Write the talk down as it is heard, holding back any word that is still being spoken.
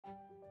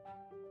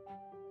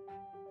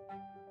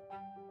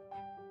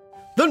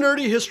The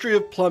Nerdy History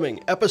of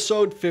Plumbing,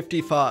 Episode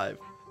 55,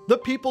 The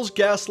People's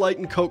Gas, Light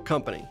and Coke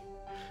Company.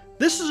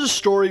 This is a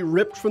story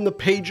ripped from the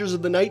pages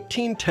of the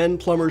 1910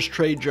 Plumber's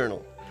Trade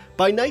Journal.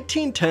 By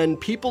 1910,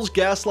 People's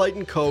Gas, Light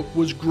and Coke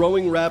was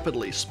growing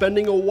rapidly,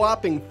 spending a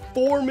whopping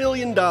 $4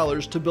 million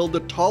to build the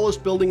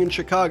tallest building in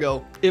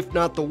Chicago, if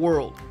not the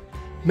world.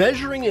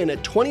 Measuring in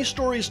at 20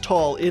 stories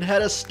tall, it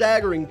had a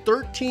staggering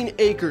 13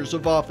 acres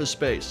of office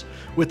space.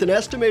 With an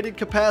estimated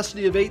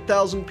capacity of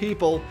 8,000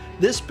 people,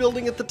 this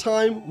building at the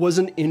time was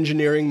an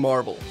engineering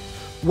marvel.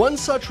 One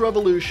such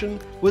revolution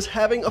was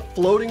having a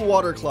floating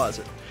water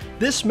closet.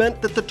 This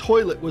meant that the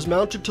toilet was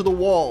mounted to the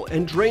wall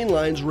and drain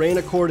lines ran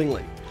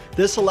accordingly.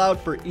 This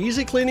allowed for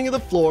easy cleaning of the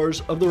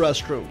floors of the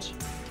restrooms.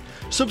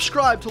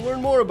 Subscribe to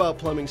learn more about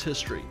plumbing's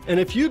history, and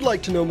if you'd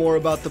like to know more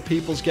about the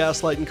People's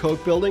Gas, Light and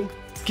Coke building,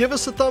 give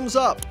us a thumbs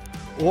up.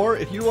 Or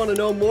if you want to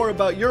know more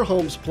about your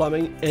home's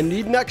plumbing and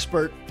need an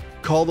expert,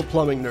 call the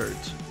Plumbing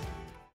Nerds.